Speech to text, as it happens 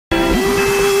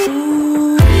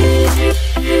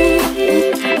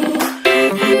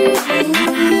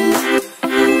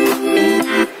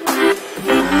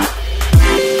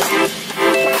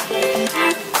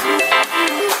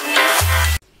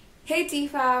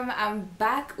I'm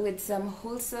back with some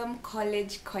wholesome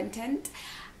college content.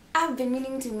 I've been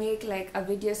meaning to make like a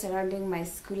video surrounding my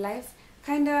school life,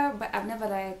 kinda, but I've never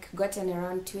like gotten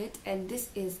around to it. And this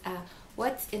is a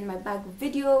what's in my bag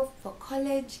video for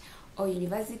college or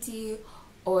university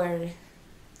or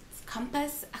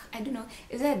campus. I don't know.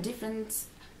 Is there a difference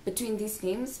between these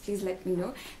names? Please let me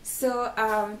know. So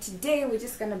today we're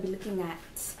just gonna be looking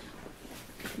at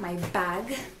my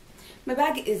bag. My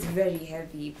bag is very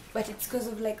heavy, but it's because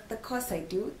of like the course I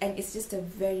do, and it's just a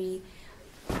very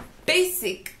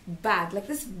basic bag. Like,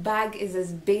 this bag is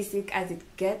as basic as it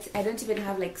gets. I don't even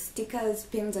have like stickers,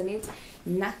 pins on it,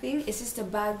 nothing. It's just a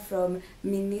bag from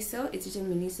Miniso. It's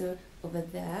written Miniso over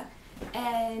there.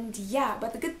 And yeah,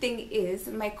 but the good thing is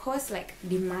my course like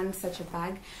demands such a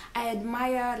bag. I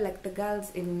admire like the girls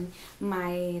in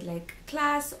my like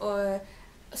class or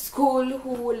school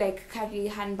who like carry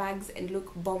handbags and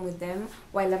look bomb with them,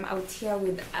 while I'm out here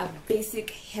with a basic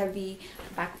heavy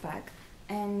backpack.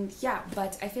 And yeah,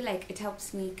 but I feel like it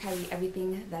helps me carry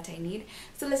everything that I need.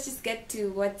 So let's just get to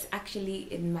what's actually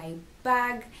in my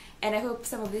bag, and I hope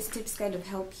some of these tips kind of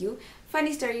help you.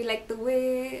 Funny story, like the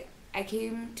way I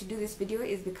came to do this video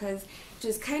is because it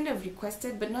was kind of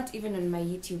requested, but not even on my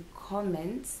YouTube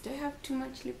comments. Do I have too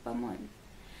much lip balm on?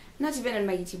 Not even on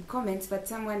my YouTube comments, but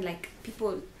someone like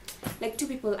two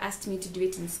people asked me to do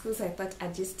it in school, so I thought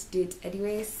I'd just do it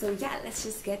anyway. So yeah, let's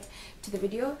just get to the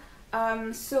video.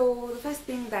 So the first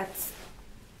thing that's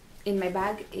in my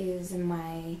bag is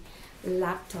my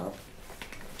laptop,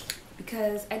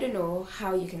 because I don't know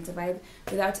how you can survive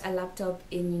without a laptop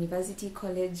in university,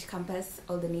 college, campus,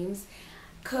 all the names.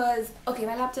 Cause okay,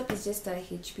 my laptop is just a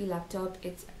HP laptop.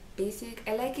 It's basic.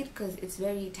 I like it because it's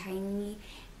very tiny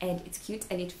and it's cute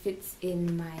and it fits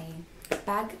in my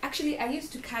bag. Actually, I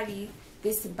used to carry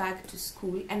this bag to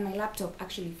school and my laptop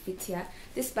actually fits here.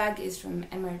 This bag is from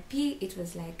MRP. It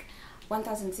was like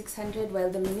 1,600, while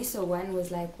the Miniso one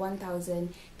was like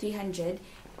 1,300.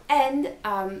 And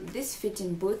this fit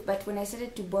in both, but when I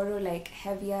started to borrow like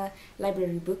heavier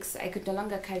library books, I could no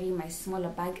longer carry my smaller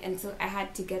bag, and so I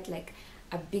had to get like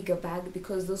a bigger bag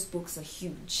because those books are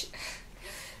huge.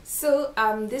 So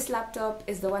this laptop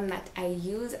is the one that I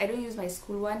use. I don't use my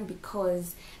school one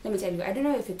because, let me tell you, I don't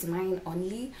know if it's mine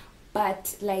only,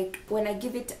 but like when I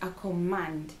give it a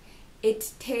command,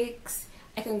 it takes,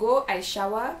 I can go, I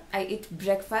shower, I eat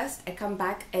breakfast, I come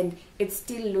back and it's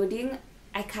still loading.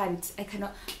 I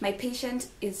cannot, my patience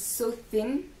is so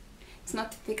thin, it's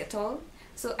not thick at all.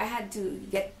 So I had to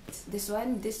get this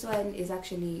one. This one is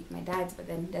actually my dad's, but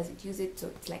then he doesn't use it, so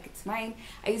it's like it's mine.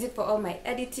 I use it for all my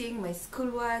editing, my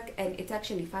schoolwork, and it's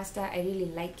actually faster. I really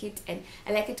like it, and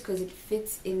I like it because it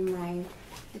fits in my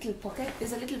little pocket.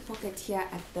 There's a little pocket here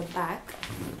at the back.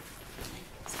 I'm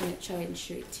just gonna try and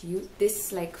show it to you.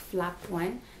 This like flap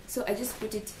one. So I just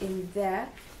put it in there,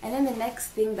 and then the next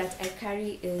thing that I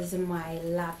carry is my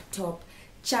laptop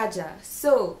charger.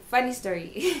 So funny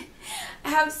story. I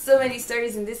have so many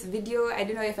stories in this video. I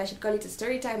don't know if I should call it a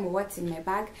story time or what's in my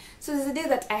bag. So there's a day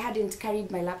that I hadn't carried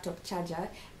my laptop charger,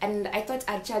 and I thought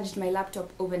I charged my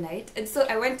laptop overnight, and so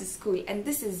I went to school, and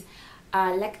this is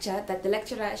a lecture that the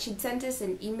lecturer, she'd sent us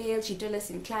an email. She told us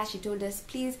in class, she told us,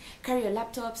 please carry your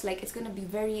laptops, like it's going to be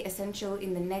very essential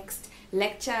in the next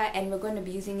lecture and we're going to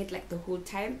be using it like the whole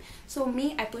time. So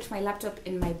me, I put my laptop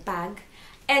in my bag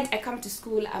and I come to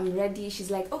school, I'm ready.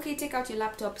 She's like, okay, take out your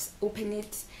laptops, open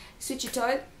it, switch it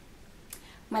on.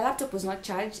 My laptop was not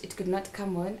charged, it could not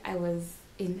come on. I was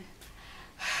in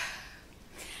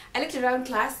I looked around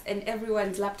class and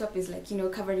everyone's laptop is like, you know,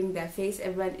 covering their face.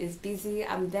 Everyone is busy.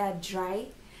 I'm there dry,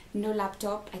 no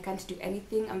laptop. I can't do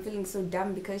anything. I'm feeling so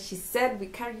dumb because she said we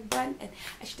carried one and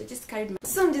I should have just carried my.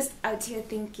 So I'm just out here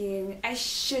thinking I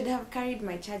should have carried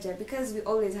my charger, because we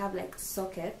always have like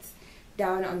sockets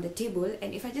down on the table,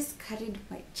 and if I just carried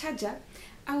my charger,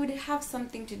 I would have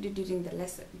something to do during the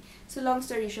lesson. So long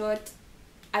story short,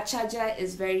 a charger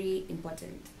is very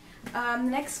important. The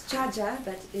next charger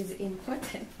that is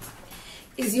important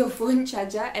is your phone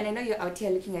charger, and I know you're out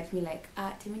here looking at me like,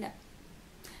 Temina,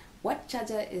 what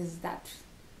charger is that?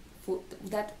 For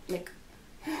that, like,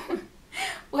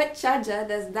 what charger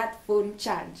does that phone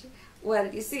charge?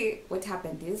 Well, you see, what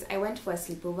happened is I went for a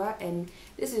sleepover, and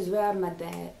this is where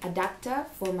the adapter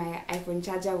for my iPhone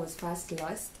charger was first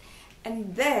lost,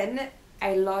 and then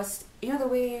I lost, you know, the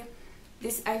way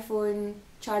this iPhone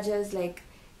chargers like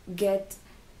get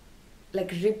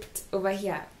like ripped over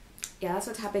here. Yeah, that's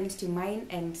what happened to mine,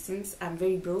 and since I'm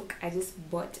very broke, I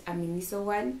just bought a Miniso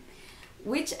one,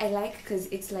 which I like because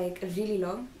it's like really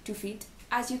long, 2 feet.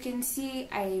 As you can see,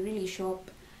 I really shop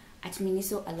at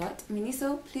Miniso a lot.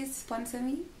 Miniso, please sponsor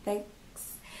me,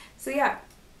 thanks. So yeah,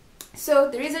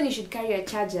 So the reason you should carry a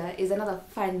charger is another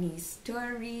funny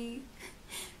story.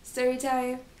 Story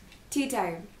time, tea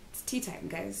time. It's tea time,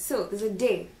 guys. So there's a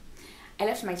day I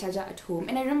left my charger at home,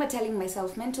 and I remember telling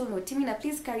myself, mental note, Temina,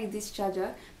 please carry this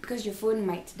charger because your phone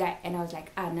might die. And I was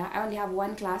like, Anna, I only have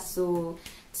one class, so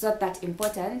it's not that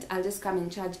important. I'll just come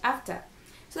and charge after.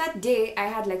 So that day I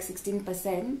had like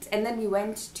 16%, and then we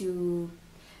went to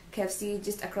KFC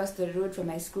just across the road from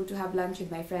my school to have lunch with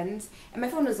my friends, and my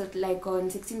phone was at like on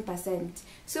 16%.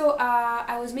 So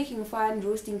I was making fun,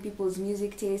 roasting people's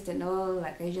music taste and all,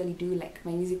 like I usually do. Like,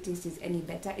 my music taste is any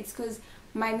better, it's because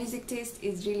my music taste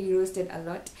is really roasted a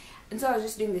lot, and so I was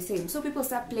just doing the same. So people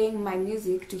start playing my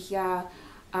music to hear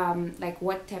like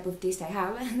what type of taste I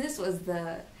have, and this was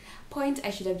the point. I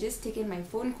should have just taken my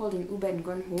phone, called an Uber and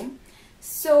gone home.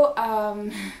 So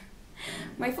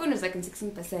my phone was like on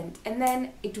 16%, and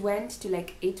then it went to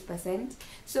like 8%.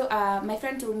 So my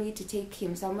friend told me to take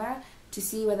him somewhere to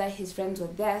see whether his friends were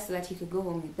there so that he could go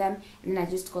home with them, and then I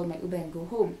just called my Uber and go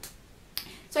home.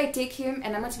 So I take him,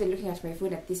 and I'm not even looking at my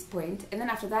phone at this point. And then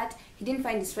after that, he didn't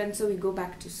find his friend, so we go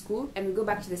back to school, and we go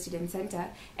back to the student center.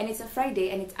 And it's a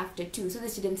Friday, and it's after 2, so the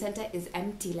student center is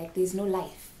empty. Like, there's no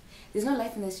life. There's no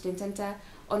life in the student center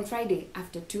on Friday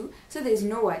after 2, so there's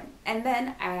no one. And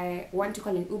then I want to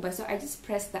call an Uber, so I just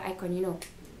press the icon, you know,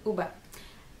 Uber.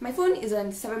 My phone is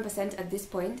on 7% at this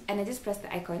point, and I just press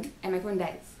the icon, and my phone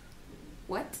dies.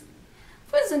 What?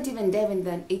 Phones don't even die when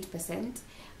they're on 8%.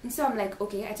 And so I'm like,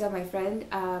 okay, I tell my friend,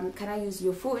 can I use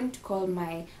your phone to call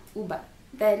my Uber?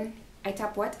 Then I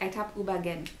tap what? I tap Uber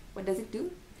again. What does it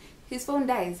do? His phone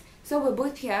dies. So we're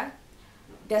both here.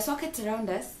 There are sockets around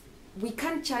us. We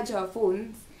can't charge our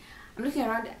phones. I'm looking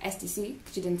around STC,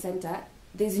 Student Center.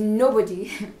 There's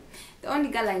nobody. The only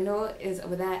girl I know is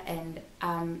over there, and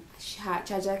her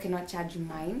charger cannot charge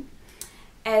mine.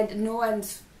 And no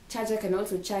one's charger can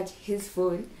also charge his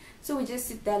phone. So we just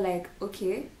sit there like,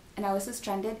 okay. And I was so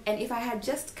stranded, and if I had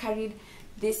just carried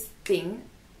this thing,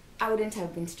 I wouldn't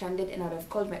have been stranded, and I would have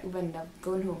called my Uber and have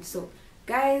gone home. So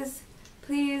guys,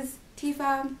 please,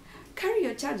 Tfam, carry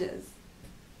your chargers.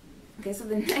 Okay, so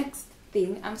the next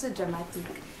thing, I'm so dramatic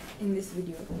in this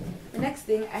video. The next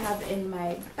thing I have in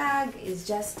my bag is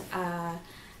just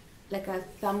like a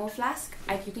thermal flask.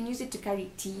 Like, you can use it to carry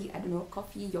tea, I don't know,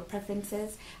 coffee, your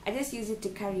preferences. I just use it to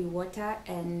carry water,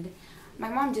 and my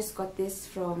mom just got this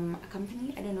from a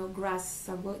company, I don't know,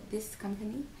 this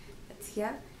company that's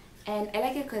here. And I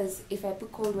like it because if I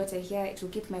put cold water here, it will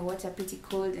keep my water pretty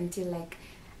cold until like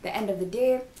the end of the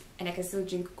day, and I can still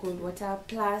drink cold water.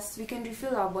 Plus, we can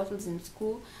refill our bottles in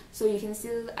school, so you can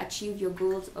still achieve your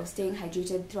goals of staying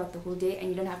hydrated throughout the whole day, and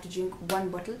you don't have to drink one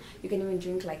bottle. You can even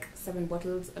drink like 7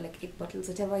 bottles or like 8 bottles,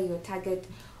 whatever your target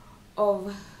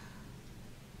of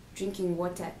drinking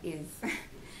water is.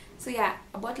 So yeah,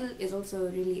 a bottle is also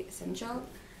really essential.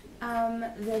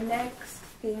 The next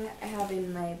thing I have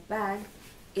in my bag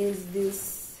is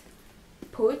this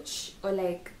pouch, or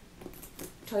like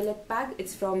toilet bag.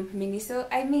 It's from Miniso.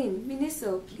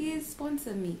 Miniso, please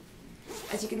sponsor me.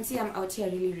 As you can see, I'm out here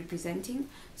really representing.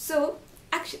 So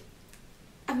actually,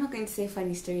 I'm not going to say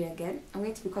funny story again. I'm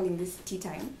going to be calling this tea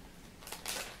time.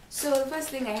 So the first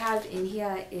thing I have in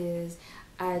here is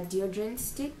a deodorant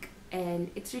stick, and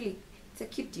it's a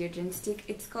cute deodorant stick.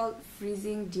 It's called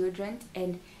Freezing Deodorant,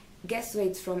 and guess where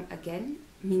it's from again?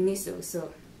 Miniso.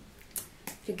 So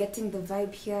if you're getting the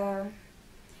vibe here,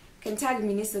 you can tag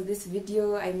Miniso this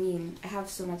video. I mean, I have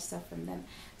so much stuff from them.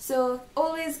 So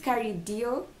always carry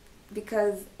deo,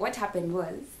 because what happened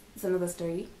was, it's another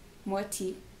story, more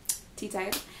tea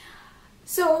time.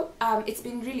 So it's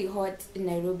been really hot in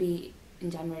Nairobi in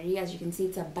January. As you can see,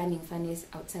 it's a burning furnace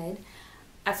outside.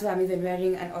 That's why I'm even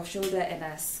wearing an off-shoulder and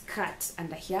a skirt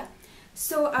under here.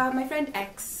 So my friend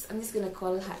X, I'm just gonna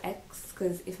call her X,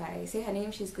 because if I say her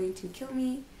name, she's going to kill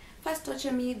me. First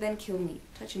torture me, then kill me.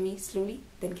 Torture me slowly,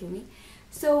 then kill me.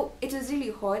 So it was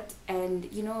really hot,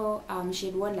 and you know, she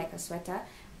had worn like a sweater,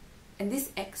 and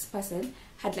this X person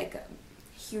had like a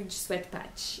huge sweat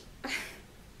patch.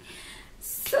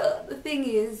 So the thing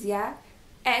is, yeah,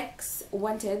 X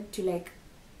wanted to, like,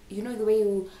 you know, the way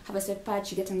you have a sweat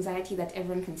patch, you get anxiety that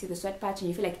everyone can see the sweat patch, and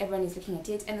you feel like everyone is looking at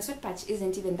it, and the sweat patch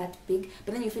isn't even that big,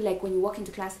 but then you feel like when you walk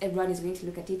into class, everyone is going to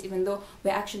look at it, even though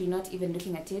we're actually not even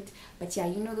looking at it. But yeah,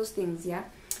 you know those things, yeah.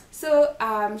 So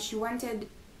she wanted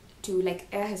to like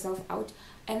air herself out,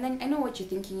 and then I know what you're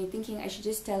thinking I should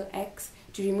just tell X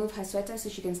to remove her sweater so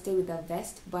she can stay with the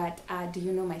vest. But do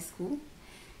you know my school?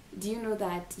 Do you know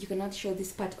that you cannot show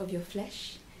this part of your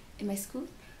flesh in my school?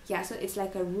 Yeah, so it's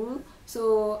like a rule.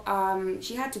 So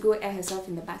she had to go air herself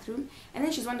in the bathroom, and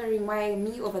then she's wondering why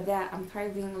me over there, I'm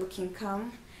thriving, looking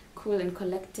calm, cool and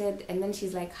collected. And then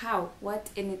she's like, how, what?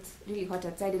 And it's really hot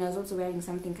outside, and I was also wearing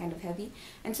something kind of heavy.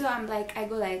 And so I'm like, I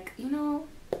go like, you know,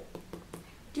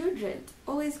 deodorant,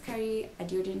 always carry a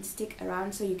deodorant stick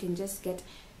around, so you can just get,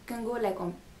 you can go like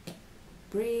on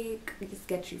break, just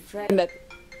get refreshed.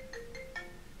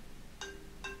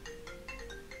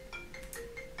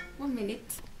 1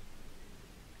 minute.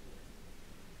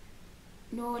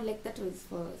 No, like that was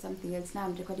for something else. Now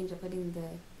I'm recording the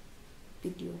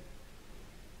video.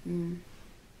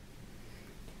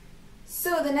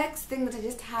 So the next thing that I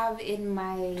just have in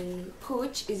my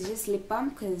pouch is just lip balm,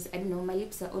 because I don't know, my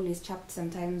lips are always chapped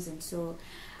sometimes, and so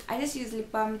I just use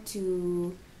lip balm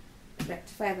to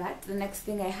rectify that. The next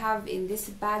thing I have in this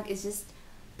bag is just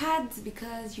pads,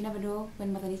 because you never know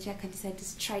when Mother Nature can decide to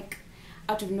strike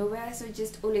out of nowhere. So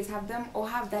just always have them, or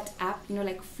have that app, you know,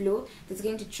 like Flow, that's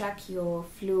going to track your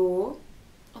flow.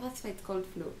 Oh, that's why it's called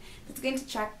Flow. That's going to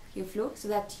track your flow, so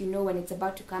that you know when it's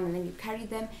about to come, and then you carry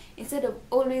them instead of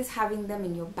always having them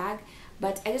in your bag.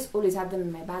 But I just always have them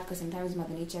in my bag, because sometimes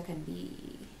Mother Nature can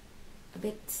be a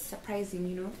bit surprising,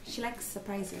 you know. She likes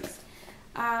surprises.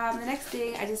 The next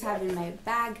thing I just have in my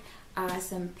bag are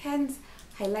some pens,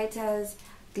 highlighters,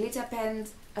 glitter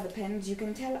pens, other pens. You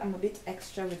can tell I'm a bit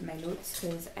extra with my notes,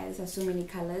 because there are so many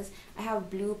colors. I have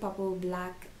blue, purple,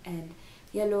 black, and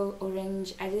yellow,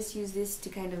 orange. I just use this to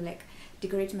kind of like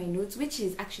decorate my notes, which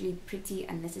is actually pretty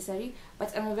unnecessary,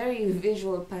 but I'm a very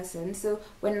visual person, so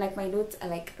when like my notes are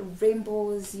like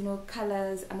rainbows, you know,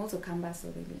 colors, I'm also Canva, so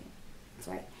maybe that's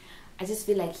why I just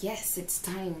feel like, yes, it's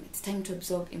time to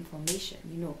absorb information,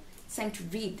 you know, it's time to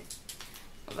read.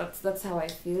 That's how I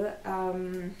feel.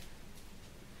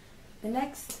 The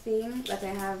next thing that I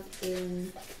have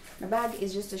in my bag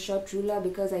is just a short ruler,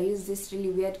 because I use this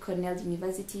really weird Cornell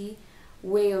University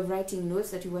way of writing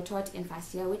notes that we were taught in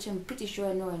first year, which I'm pretty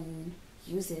sure no one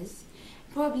uses.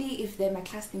 Probably if they're in my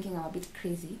class thinking I'm a bit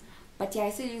crazy. But yeah, I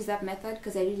still use that method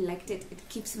because I really liked it. It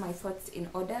keeps my thoughts in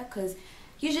order, because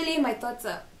usually my thoughts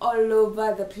are all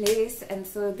over the place, and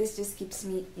so this just keeps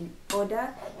me in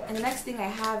order. And the next thing I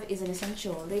have is an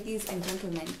essential, ladies and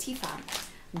gentlemen, Tfam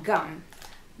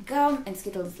gum and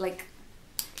Skittles. Like,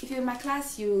 if you're in my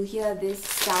class, you'll hear this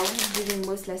sound during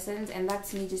most lessons, and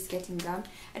that's me just getting gum.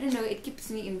 I don't know, it keeps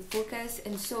me in focus.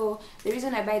 And so the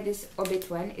reason I buy this Abit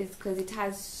one is because it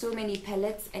has so many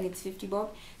pellets and it's 50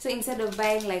 bob. So instead of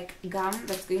buying like gum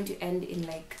that's going to end in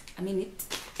like a minute,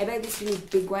 I buy this really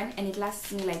big one, and it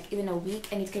lasts me like even a week,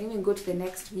 and it can even go to the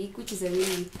next week, which is a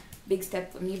really big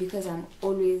step for me because I'm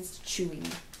always chewing.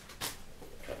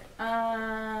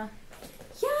 Yeah,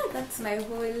 that's my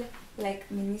whole like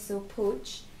Miniso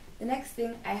pouch. The next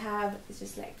thing I have is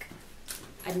just like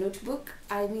a notebook.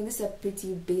 I mean, this is a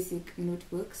pretty basic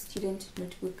notebook, student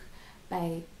notebook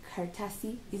by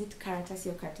Karatasi. Is it Karatasi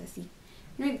or Karatasi?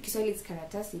 No, in Kiswahili it's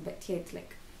Karatasi, but here it's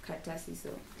like Karatasi.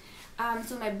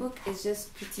 So my book is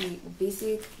just pretty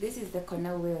basic. This is the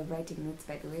Cornell way of writing notes,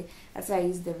 by the way. That's why I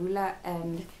use the ruler.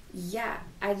 And yeah,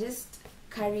 I just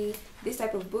carry this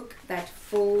type of book that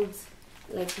folds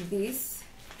like this,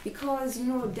 because you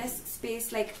know, desk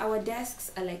space, like our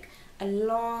desks are like a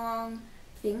long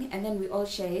thing, and then we all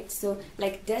share it, so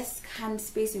like desk hand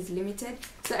space is limited.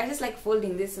 So I just like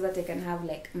folding this so that I can have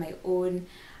like my own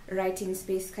writing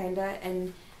space kinda,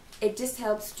 and it just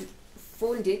helps to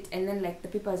fold it, and then like the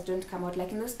papers don't come out.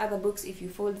 Like in those other books, if you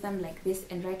fold them like this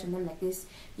and write on them like this,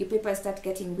 your papers start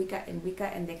getting weaker and weaker,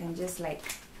 and they can just like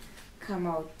come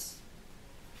out.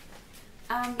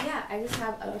 Yeah, I just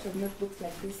have a lot of notebooks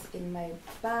like this in my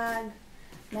bag.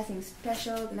 Nothing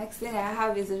special. The next thing I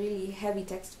have is a really heavy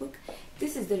textbook.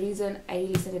 This is the reason I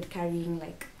really started carrying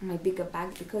like my bigger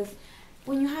bag, because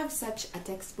when you have such a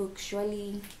textbook,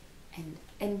 surely,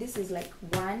 and this is like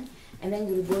one, and then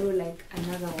you'll borrow like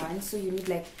another one, so you need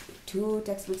like 2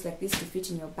 textbooks like this to fit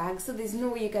in your bag. So there's no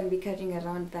way you can be carrying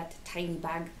around that tiny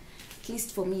bag. At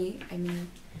least for me, I mean,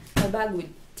 my bag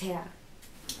would tear.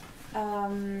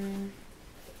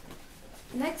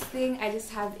 Next thing I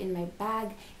just have in my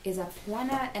bag is a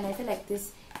planner, and I feel like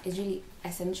this is really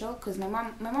essential because my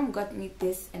mom got me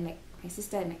this, and like my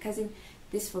sister and my cousin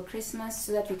this for Christmas,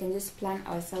 so that we can just plan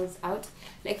ourselves out.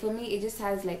 Like for me, it just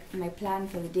has like my plan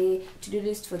for the day, to-do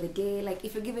list for the day. Like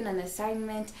if you're given an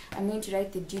assignment, I'm going to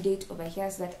write the due date over here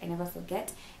so that I never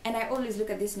forget. And I always look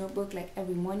at this notebook like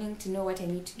every morning to know what I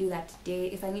need to do that day.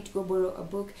 If I need to go borrow a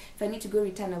book, if I need to go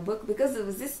return a book, because it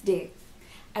was this day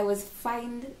I was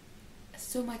fined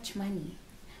so much money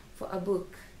for a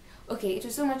book. Okay, it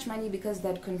was so much money because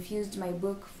they'd confused my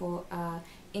book for a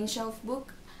in-shelf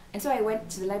book. And so I went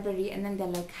to the library, and then they're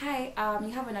like, hi,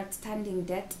 you have an outstanding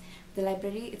debt. The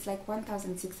library, it's like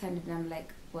 1,600. And I'm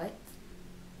like, what?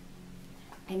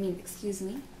 I mean, excuse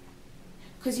me?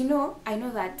 because I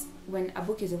know that when a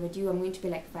book is overdue, I'm going to pay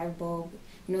like 5 bob,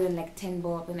 then like 10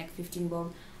 bob and like 15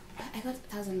 bob. But I got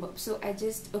 1,000 bob, so I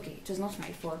just, okay, it was not my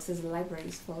fault, it was the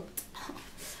library's fault.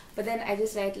 But then I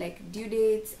just write like due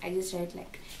dates. I just write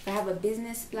like if I have a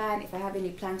business plan, if I have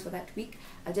any plans for that week,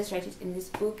 I'll just write it in this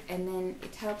book, and then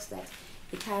it helps that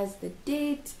it has the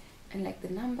date and like the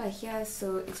number here,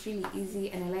 so it's really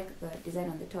easy, and I like the design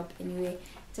on the top anyway.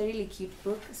 It's a really cute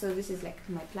book. So this is like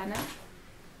my planner.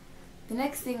 The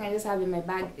next thing I just have in my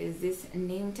bag is this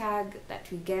name tag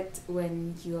that we get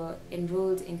when you're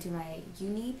enrolled into my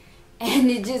uni,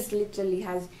 and it just literally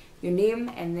has your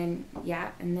name and then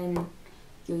and then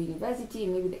your university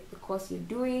and maybe the course you're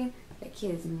doing. Like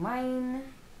here's mine.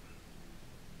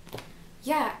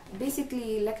 Yeah,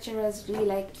 basically lecturers really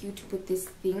like you to put this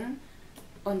thing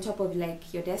on top of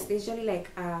like your desk. There's usually like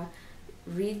a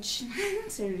ridge,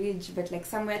 it's a ridge, but like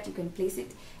somewhere that you can place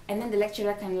it, and then the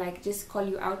lecturer can like just call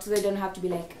you out, so they don't have to be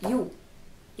like, you,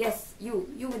 yes, you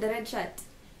with the red shirt,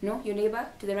 no, your neighbor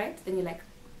to the right. Then you're like,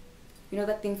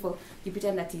 that thing for you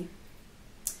pretend that you,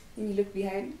 then you look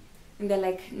behind and they're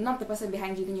like, not the person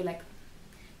behind you, then you're like,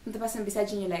 not the person beside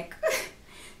you, and you're like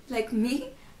like me.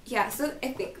 Yeah, so I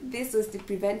think this was to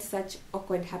prevent such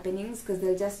awkward happenings, because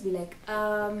they'll just be like,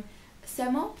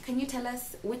 Semo, can you tell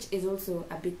us, which is also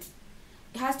a bit,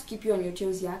 it has to keep you on your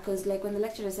toes, yeah, because like when the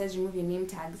lecturer says remove your name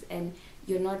tags and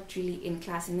you're not really in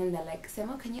class, and then they're like,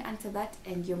 Semo, can you answer that,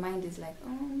 and your mind is like,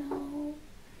 oh no.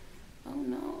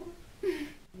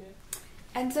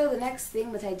 And so the next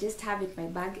thing that I just have in my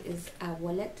bag is a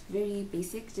wallet, very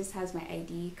basic, just has my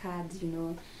ID cards,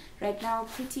 right now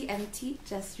pretty empty,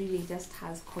 just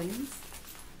has coins.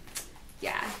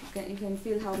 Yeah, you can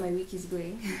feel how my week is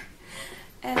going.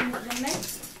 And the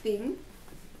next thing,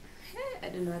 I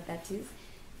don't know what that is.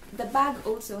 The bag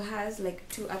also has like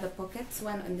 2 other pockets,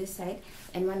 one on this side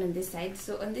and one on this side.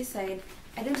 So on this side,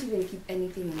 I don't even keep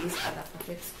anything in these other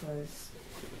pockets, because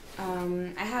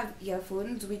I have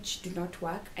earphones which do not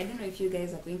work. I don't know if you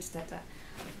guys are going to start a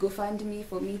GoFundMe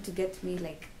for me to get me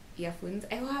like earphones.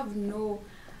 I have no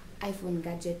iPhone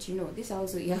gadget, These are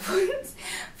also earphones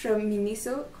from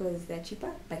Miniso, because they're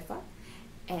cheaper by far,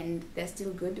 and they're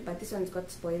still good, but this one's got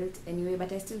spoiled anyway,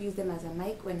 but I still use them as a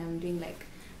mic when I'm doing like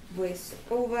voice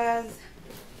overs.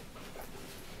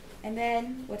 And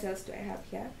then what else do I have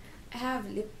here? I have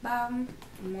lip balm,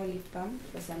 more lip balm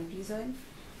for some reason.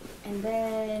 And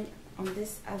then on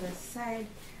this other side,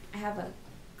 I have a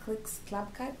Clicks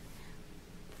club card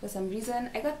for some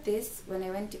reason. I got this when I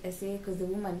went to SA, because the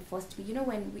woman forced me.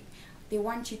 When they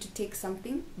want you to take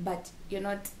something, but you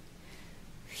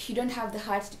don't have the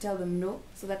heart to tell them no,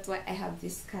 so that's why I have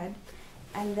this card.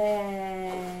 And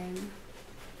then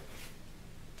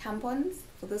tampons,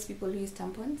 for those people who use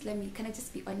tampons. Can I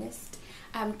just be honest?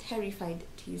 I'm terrified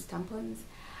to use tampons,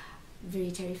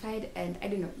 very terrified, and I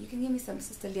don't know, you can give me some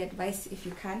sisterly advice if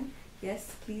you can.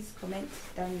 Yes, please comment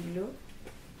down below.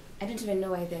 I don't even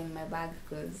know why they're in my bag,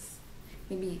 because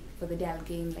maybe for the day I'll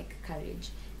gain like courage.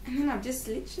 And then I've just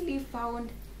literally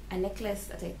found a necklace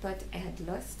that I thought I had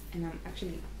lost, and I'm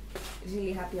actually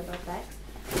really happy about that.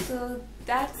 So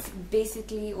that's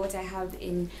basically what I have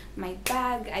in my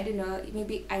bag. I don't know,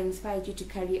 maybe I inspired you to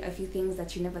carry a few things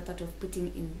that you never thought of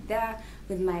putting in there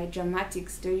with my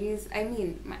dramatic stories. I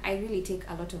mean, I really take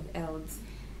a lot of L's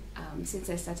since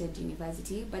I started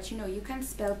university, but you can't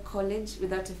spell college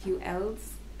without a few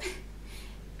L's.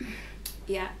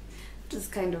 Yeah, it was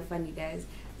kind of funny, guys.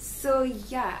 So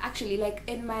yeah, actually, like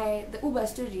in the Uber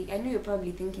story, I know you're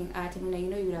probably thinking,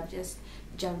 Temina, you would have just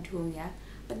jumped home, yeah?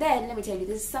 But then, let me tell you,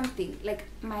 there's something, like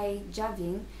my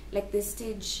javing, like the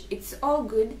stage, it's all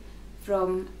good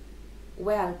from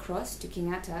where I'll cross to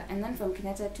Kenyatta, and then from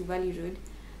Kenyatta to Valley Road.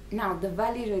 Now, the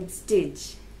Valley Road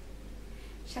stage,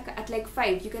 Shaka, at like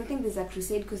 5, you can think there's a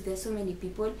crusade because there's so many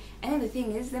people. And then the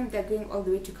thing is, they're going all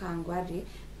the way to Kawangware,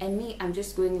 and me, I'm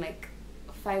just going like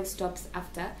 5 stops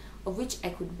after, of which I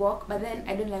could walk, but then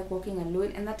I don't like walking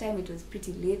alone, and that time it was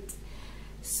pretty late.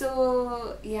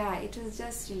 So yeah, it was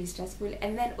just really stressful.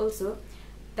 And then also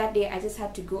that day I just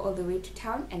had to go all the way to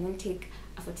town and then take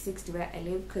a 46 to where I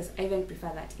live, because I even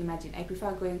prefer that. Imagine, I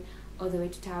prefer going all the way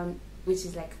to town, which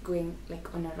is like going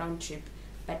like on a round trip.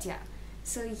 But yeah,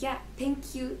 so yeah,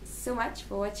 thank you so much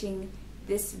for watching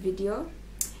this video.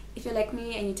 If you're like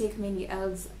me and you take many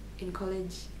L's in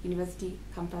college, university,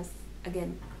 campus,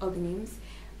 again, all the names,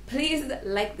 please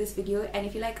like this video. And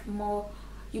if you like more,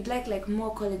 you'd like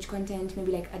more college content,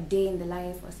 maybe like a day in the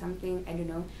life or something, I don't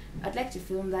know, I'd like to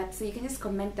film that. So you can just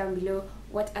comment down below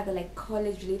what other like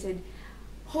college related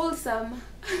wholesome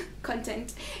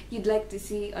content you'd like to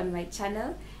see on my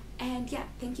channel. And yeah,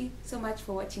 thank you so much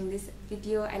for watching this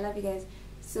video. I love you guys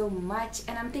so much.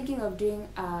 And I'm thinking of doing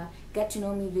a get to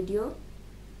know me video,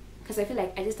 because I feel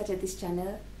like I just started this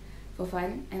channel for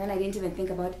fun, and then I didn't even think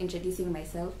about introducing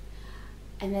myself.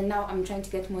 And then now I'm trying to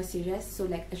get more serious, so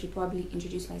like I should probably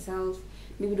introduce myself,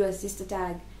 maybe do a sister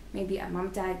tag, maybe a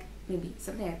mom tag, maybe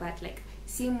something like that, like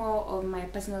see more of my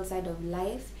personal side of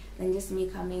life than just me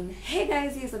coming, hey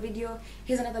guys, here's a video,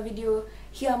 here's another video,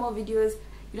 here are more videos.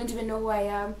 You don't even know who I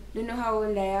am, don't know how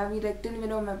old I am, you like don't even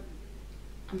know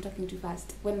I'm talking too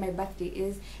fast, when my birthday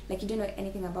is, like you don't know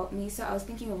anything about me. So I was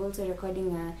thinking of also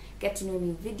recording a get to know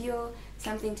me video,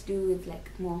 something to do with like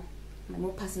my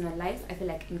more personal life. I feel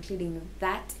like including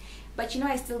that, but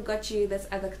I still got you this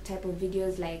other type of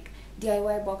videos like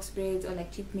DIY box braids or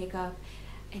like cheap makeup.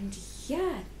 And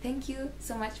yeah, thank you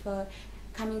so much for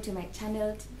coming to my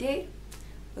channel today.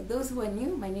 For those who are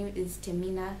new, my name is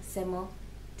Temina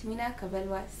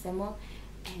Kavelwa Semo,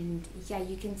 and yeah,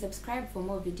 you can subscribe for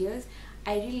more videos.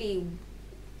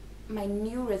 My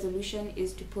new resolution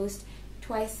is to post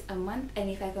twice a month, and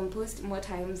if I can post more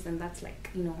times, then that's like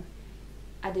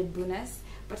added bonus.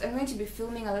 But I'm going to be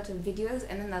filming a lot of videos,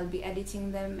 and then I'll be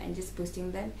editing them and just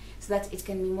posting them so that it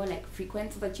can be more like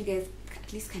frequent, so that you guys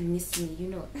at least can miss me,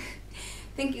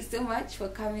 Thank you so much for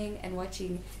coming and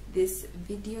watching this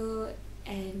video,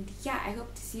 and yeah, I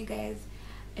hope to see you guys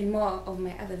in more of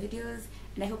my other videos,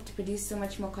 and I hope to produce so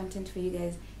much more content for you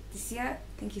guys this year.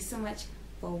 Thank you so much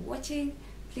for watching.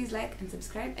 Please like and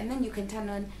subscribe, and then you can turn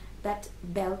on that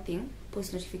bell thing,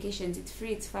 post notifications. It's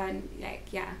free, it's fun, like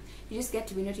yeah, you just get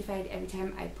to be notified every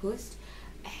time I post.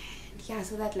 And yeah,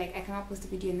 so that like I cannot post a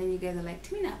video and then you guys are like,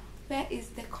 Temina, where is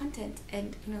the content?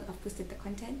 And I've posted the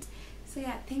content. So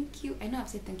yeah, thank you. I know I've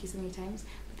said thank you so many times,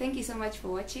 but thank you so much for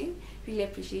watching. Really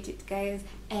appreciate it, guys,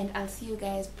 and I'll see you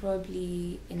guys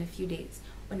probably in a few days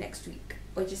or next week,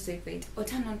 or just wait for it, or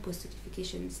turn on post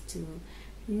notifications to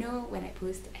know when I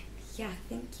post. And yeah,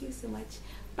 thank you so much.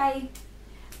 Bye.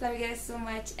 Love you guys so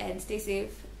much, and stay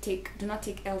safe. Do not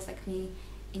take L's like me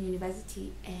in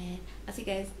university, and I'll see you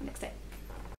guys next time.